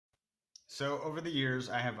So over the years,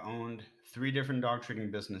 I have owned three different dog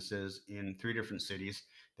training businesses in three different cities.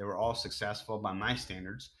 They were all successful by my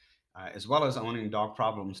standards, as well as owning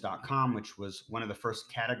dogproblems.com, which was one of the first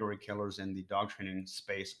category killers in the dog training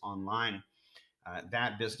space online.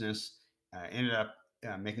 That business ended up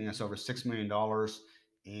making us over $6 million.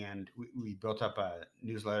 And we built up a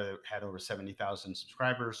newsletter that had over 70,000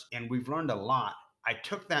 subscribers. And we've learned a lot. I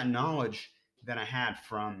took that knowledge that I had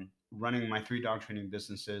from running my three dog training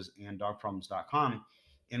businesses and dogproblems.com,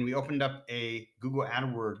 and we opened up a Google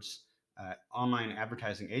Adwords online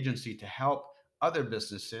advertising agency to help other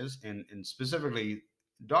businesses and specifically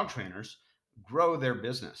dog trainers grow their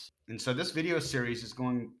business. And so this video series is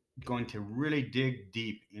going to really dig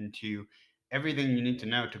deep into everything you need to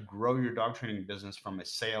know to grow your dog training business from a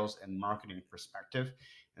sales and marketing perspective.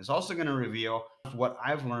 It's also going to reveal what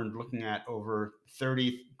I've learned looking at over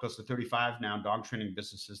 30, close to 35 now dog training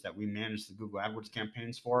businesses that we manage the Google AdWords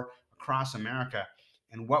campaigns for across America.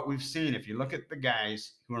 And what we've seen, if you look at the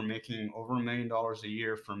guys who are making over $1 million a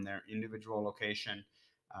year from their individual location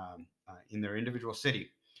in their individual city,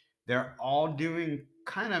 they're all doing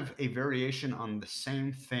kind of a variation on the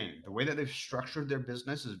same thing. The way that they've structured their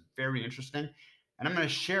business is very interesting. And I'm going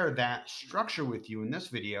to share that structure with you in this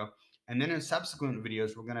video. And then in subsequent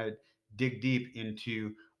videos, we're going to dig deep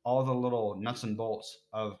into all the little nuts and bolts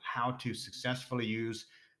of how to successfully use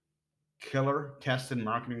killer tested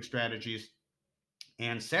marketing strategies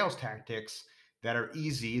and sales tactics that are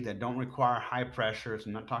easy, that don't require high pressure. So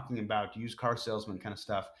I'm not talking about used car salesman kind of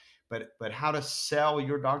stuff, but how to sell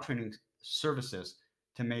your dog training services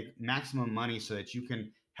to make maximum money so that you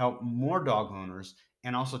can help more dog owners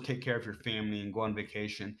and also take care of your family and go on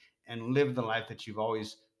vacation and live the life that you've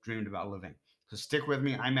always dreamed about living. So stick with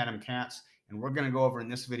me. I'm Adam Katz, and we're going to go over in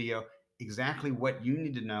this video exactly what you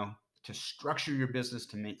need to know to structure your business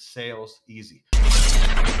to make sales easy.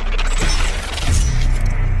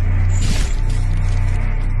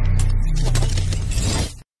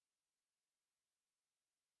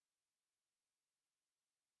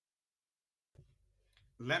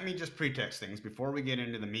 Let me just pretext things before we get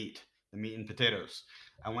into the meat and potatoes.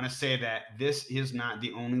 I want to say that this is not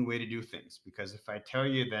the only way to do things, because if I tell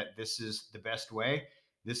you that this is the best way,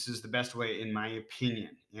 this is the best way in my opinion.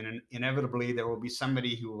 And inevitably, there will be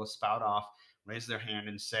somebody who will spout off, raise their hand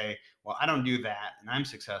and say, well, I don't do that and I'm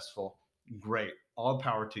successful. Great. All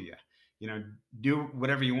power to you. You know, do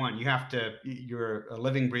whatever you want. You're a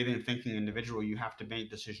living, breathing, thinking individual. You have to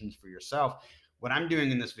make decisions for yourself. What I'm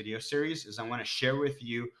doing in this video series is I want to share with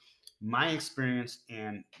you my experience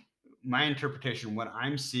and my interpretation, what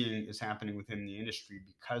I'm seeing is happening within the industry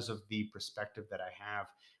because of the perspective that I have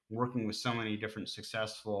working with so many different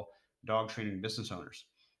successful dog training business owners.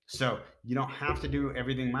 So you don't have to do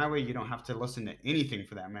everything my way. You don't have to listen to anything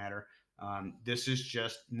for that matter. This is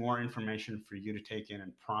just more information for you to take in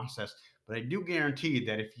and process. But I do guarantee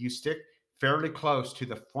that if you stick fairly close to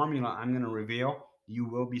the formula I'm going to reveal, you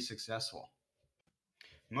will be successful.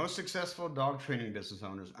 Most successful dog training business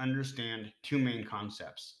owners understand two main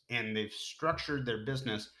concepts, and they've structured their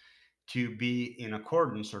business to be in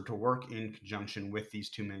accordance or to work in conjunction with these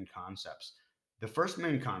two main concepts. The first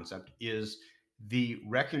main concept is the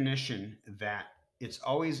recognition that it's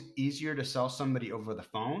always easier to sell somebody over the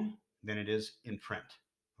phone than it is in print.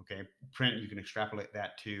 Okay, print, you can extrapolate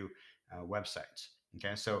that to websites.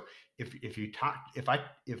 Okay, so if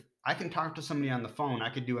I can talk to somebody on the phone, I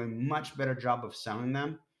could do a much better job of selling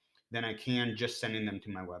them than I can just sending them to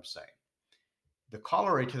my website. The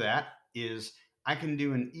corollary to that is I can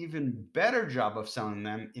do an even better job of selling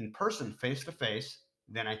them in person, face to face,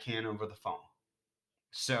 than I can over the phone.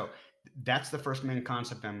 So that's the first main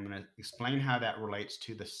concept. I'm going to explain how that relates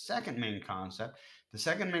to the second main concept. The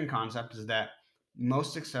second main concept is that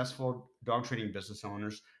most successful dog training business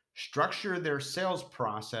owners structure their sales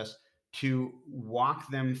process to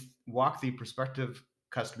walk the prospective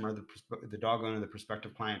customer, the dog owner, the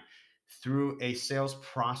prospective client through a sales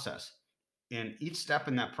process. And each step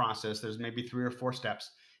in that process, there's maybe 3 or 4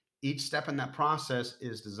 steps. Each step in that process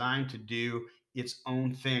is designed to do its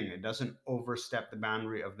own thing. It doesn't overstep the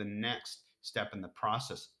boundary of the next step in the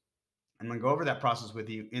process. I'm going to go over that process with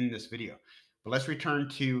you in this video. But let's return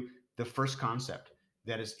to the first concept,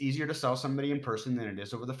 that it's easier to sell somebody in person than it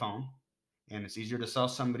is over the phone. And it's easier to sell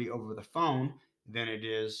somebody over the phone than it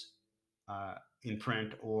is in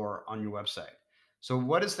print or on your website. So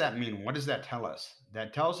what does that mean? What does that tell us?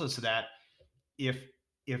 That tells us that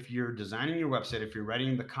if you're designing your website, if you're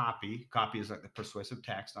writing the copy is like the persuasive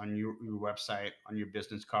text on your website, on your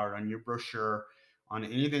business card, on your brochure, on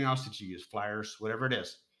anything else that you use, flyers, whatever it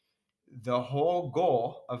is, the whole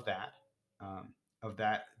goal of that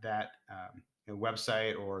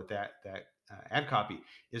website or that ad copy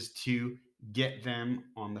is to get them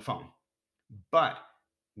on the phone. But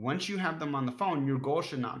once you have them on the phone, your goal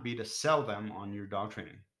should not be to sell them on your dog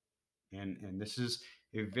training. And this is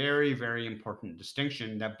a very, very important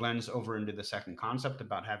distinction that blends over into the second concept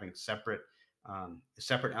about having separate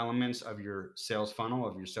elements of your sales funnel,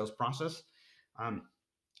 of your sales process. Um,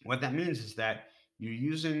 what that means is that you're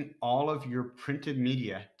using all of your printed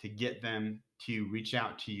media to get them to reach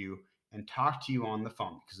out to you and talk to you on the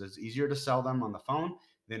phone, because it's easier to sell them on the phone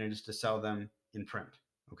than it is to sell them in print.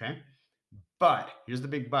 Okay. But here's the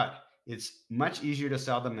big but. It's much easier to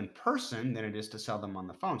sell them in person than it is to sell them on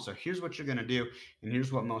the phone. So here's what you're going to do, and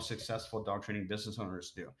here's what most successful dog training business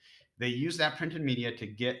owners do. They use that printed media to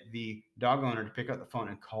get the dog owner to pick up the phone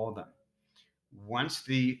and call them. Once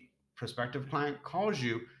the prospective client calls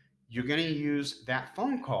you, you're going to use that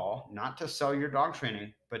phone call not to sell your dog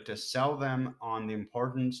training, but to sell them on the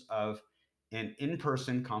importance of an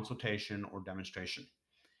in-person consultation or demonstration.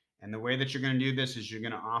 And the way that you're going to do this is you're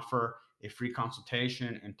going to offer a free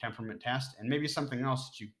consultation and temperament test, and maybe something else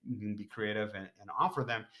that you can be creative and offer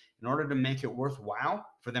them in order to make it worthwhile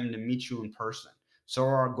for them to meet you in person. So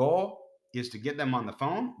our goal is to get them on the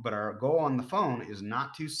phone, but our goal on the phone is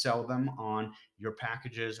not to sell them on your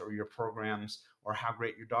packages or your programs or how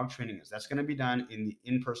great your dog training is. That's going to be done in the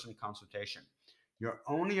in-person consultation. Your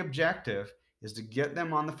only objective is to get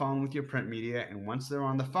them on the phone with your print media, and once they're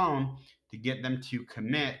on the phone, to get them to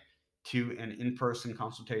commit to an in-person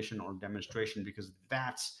consultation or demonstration, because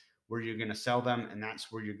that's where you're going to sell them and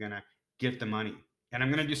that's where you're going to get the money. And I'm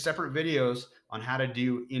going to do separate videos on how to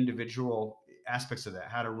do individual aspects of that,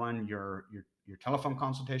 how to run your telephone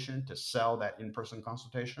consultation to sell that in-person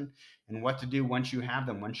consultation, and what to do once you have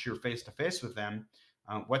them, once you're face-to-face with them,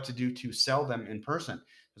 what to do to sell them in person.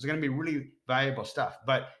 There's going to be really valuable stuff.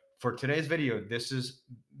 But for today's video,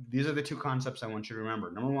 these are the two concepts I want you to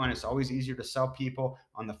remember. Number one, it's always easier to sell people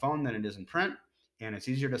on the phone than it is in print, and it's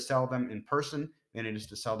easier to sell them in person than it is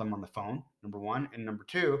to sell them on the phone, number one. And number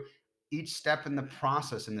two, each step in the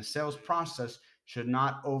process, in the sales process, should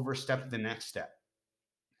not overstep the next step.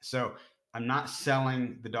 So I'm not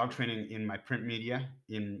selling the dog training in my print media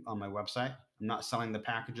on my website. I'm not selling the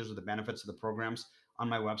packages or the benefits of the programs on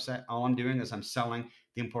my website. All I'm doing is I'm selling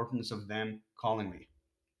the importance of them calling me.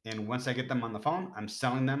 And once I get them on the phone, I'm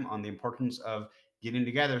selling them on the importance of getting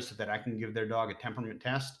together so that I can give their dog a temperament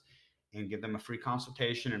test and give them a free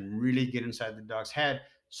consultation and really get inside the dog's head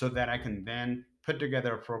so that I can then put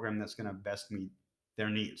together a program that's going to best meet their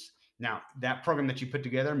needs. Now, that program that you put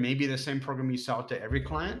together may be the same program you sell to every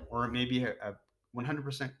client, or it may be a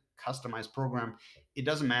 100% customized program. It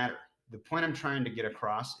doesn't matter. The point I'm trying to get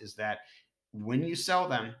across is that when you sell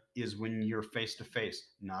them is when you're face to face,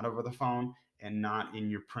 not over the phone and not in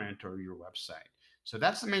your print or your website. So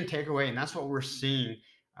that's the main takeaway, and that's what we're seeing.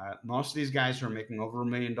 Most of these guys who are making over $1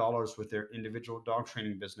 million with their individual dog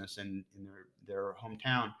training business in their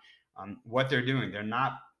hometown, what they're doing, they're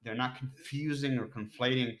not confusing or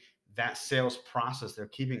conflating that sales process. They're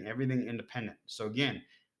keeping everything independent. So again,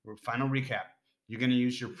 final recap: you're going to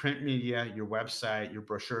use your print media, your website, your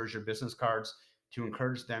brochures, your business cards to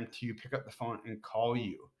encourage them to pick up the phone and call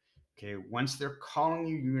you. Okay, once they're calling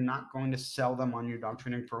you, you're not going to sell them on your dog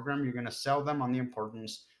training program. You're going to sell them on the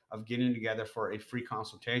importance of getting together for a free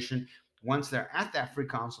consultation. Once they're at that free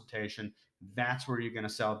consultation, that's where you're going to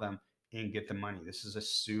sell them and get the money. This is a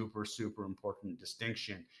super, super important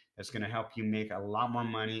distinction that's going to help you make a lot more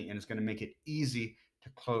money, and it's going to make it easy to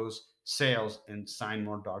close sales and sign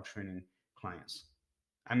more dog training clients.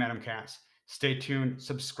 I'm Adam Katz. Stay tuned.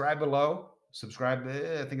 Subscribe below.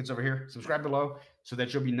 I think it's over here. Subscribe below so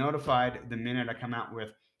that you'll be notified the minute I come out with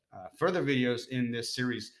further videos in this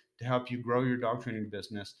series to help you grow your dog training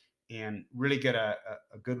business and really get a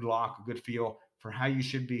good lock, a good feel for how you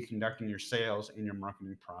should be conducting your sales and your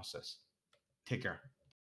marketing process. Take care.